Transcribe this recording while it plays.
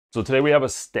So today we have a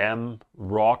STEM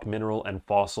rock, mineral, and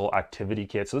fossil activity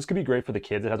kit. So this could be great for the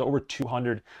kids. It has over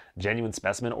 200 genuine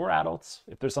specimen or adults,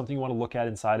 if there's something you want to look at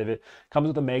inside of it. Comes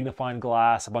with a magnifying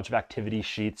glass, a bunch of activity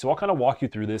sheets. So I'll kind of walk you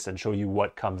through this and show you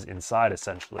what comes inside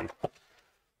essentially.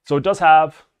 So it does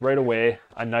have right away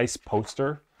a nice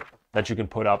poster that you can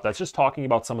put up that's just talking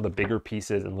about some of the bigger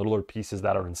pieces and littler pieces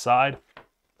that are inside.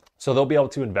 So they'll be able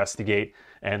to investigate,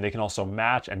 and they can also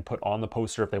match and put on the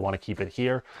poster if they want to keep it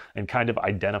here and kind of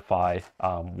identify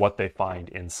what they find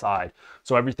inside.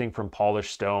 So everything from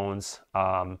polished stones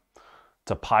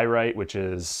to pyrite, which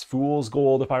is fool's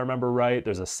gold, if I remember right.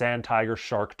 There's a sand tiger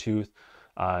shark tooth,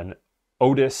 an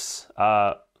Otis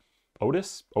shark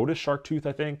tooth,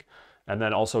 I think, and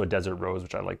then also a desert rose,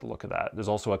 which I like the look of that. There's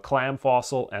also a clam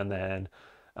fossil, and then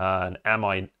an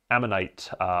ammonite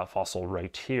fossil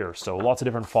right here. So lots of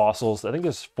different fossils. I think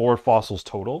there's 4 fossils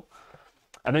total.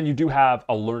 And then you do have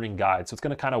a learning guide. So it's going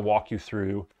to kind of walk you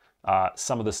through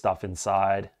some of the stuff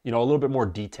inside, you know, a little bit more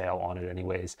detail on it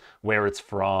anyways, where it's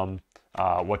from,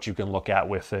 what you can look at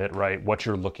with it, right? What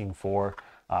you're looking for,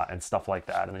 and stuff like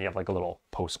that. And then you have like a little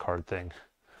postcard thing.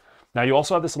 Now you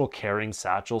also have this little carrying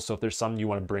satchel. So if there's something you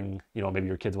want to bring, you know, maybe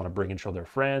your kids want to bring and show their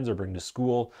friends or bring to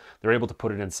school, they're able to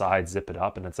put it inside, zip it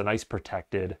up, and it's a nice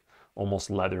protected, almost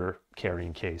leather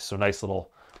carrying case. So nice little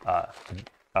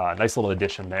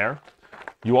addition there.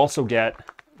 You also get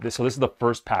this. So this is the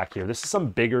first pack here. This is some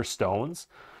bigger stones.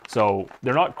 So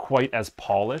they're not quite as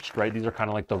polished, right? These are kind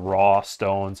of like the raw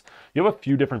stones. You have a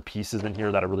few different pieces in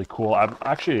here that are really cool.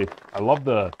 I love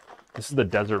this is the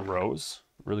desert rose.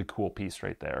 Really cool piece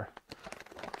right there.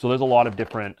 So there's a lot of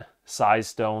different size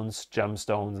stones,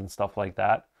 gemstones, and stuff like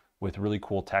that with really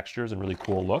cool textures and really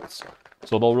cool looks.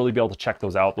 So they'll really be able to check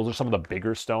those out. Those are some of the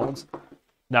bigger stones.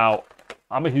 Now,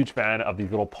 I'm a huge fan of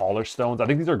these little polished stones. I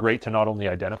think these are great to not only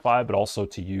identify, but also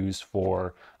to use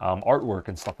for artwork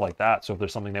and stuff like that. So if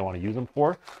there's something they want to use them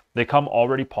for, they come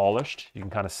already polished. You can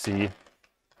kind of see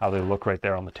how they look right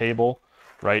there on the table,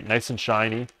 right? Nice and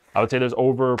shiny. I would say there's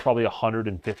over probably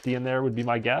 150 in there would be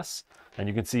my guess. And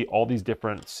you can see all these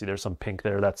different, see there's some pink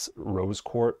there, that's rose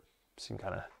quartz. So you can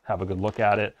kind of have a good look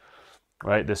at it,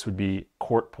 right? This would be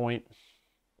quartz point.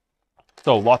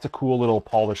 So lots of cool little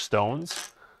polished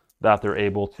stones that they're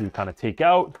able to kind of take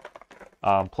out,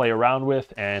 play around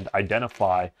with, and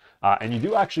identify. And you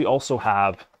do actually also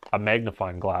have a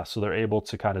magnifying glass, so they're able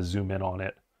to kind of zoom in on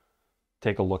it,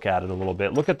 take a look at it a little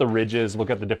bit, look at the ridges, look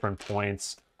at the different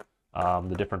points,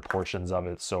 the different portions of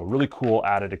it. So really cool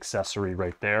added accessory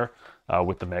right there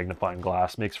with the magnifying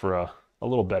glass. Makes for a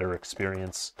little better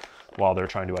experience while they're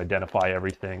trying to identify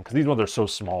everything, because these ones are so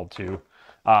small too.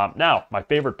 Now, my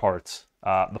favorite parts,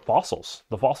 the fossils.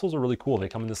 The fossils are really cool. They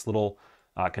come in this little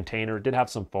container. It did have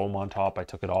some foam on top. I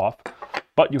took it off.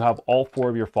 But you have all 4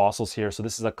 of your fossils here. So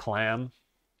this is a clam,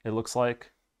 it looks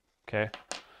like. Okay.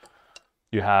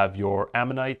 You have your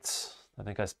ammonites. I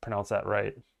think I pronounced that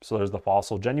right. So there's the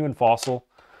fossil, genuine fossil.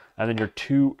 And then your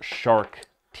 2 shark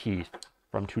teeth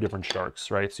from 2 different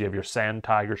sharks, right? So you have your sand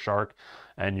tiger shark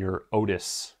and your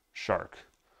Otis shark.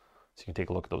 So you can take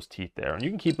a look at those teeth there. And you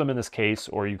can keep them in this case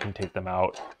or you can take them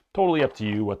out. Totally up to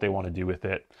you what they want to do with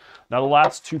it. Now the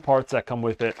last 2 parts that come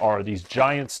with it are these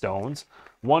giant stones,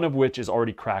 one of which is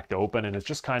already cracked open, and it's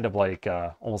just kind of like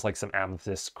almost like some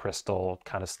amethyst crystal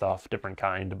kind of stuff, different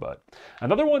kind. But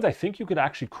another ones, I think you could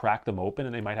actually crack them open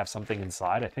and they might have something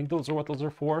inside. I think those are what those are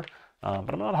for,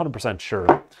 but I'm not 100% sure.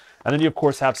 And then you of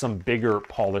course have some bigger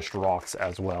polished rocks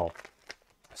as well.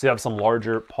 So you have some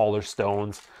larger polished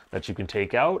stones that you can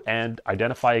take out and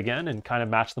identify again and kind of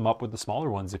match them up with the smaller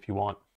ones if you want.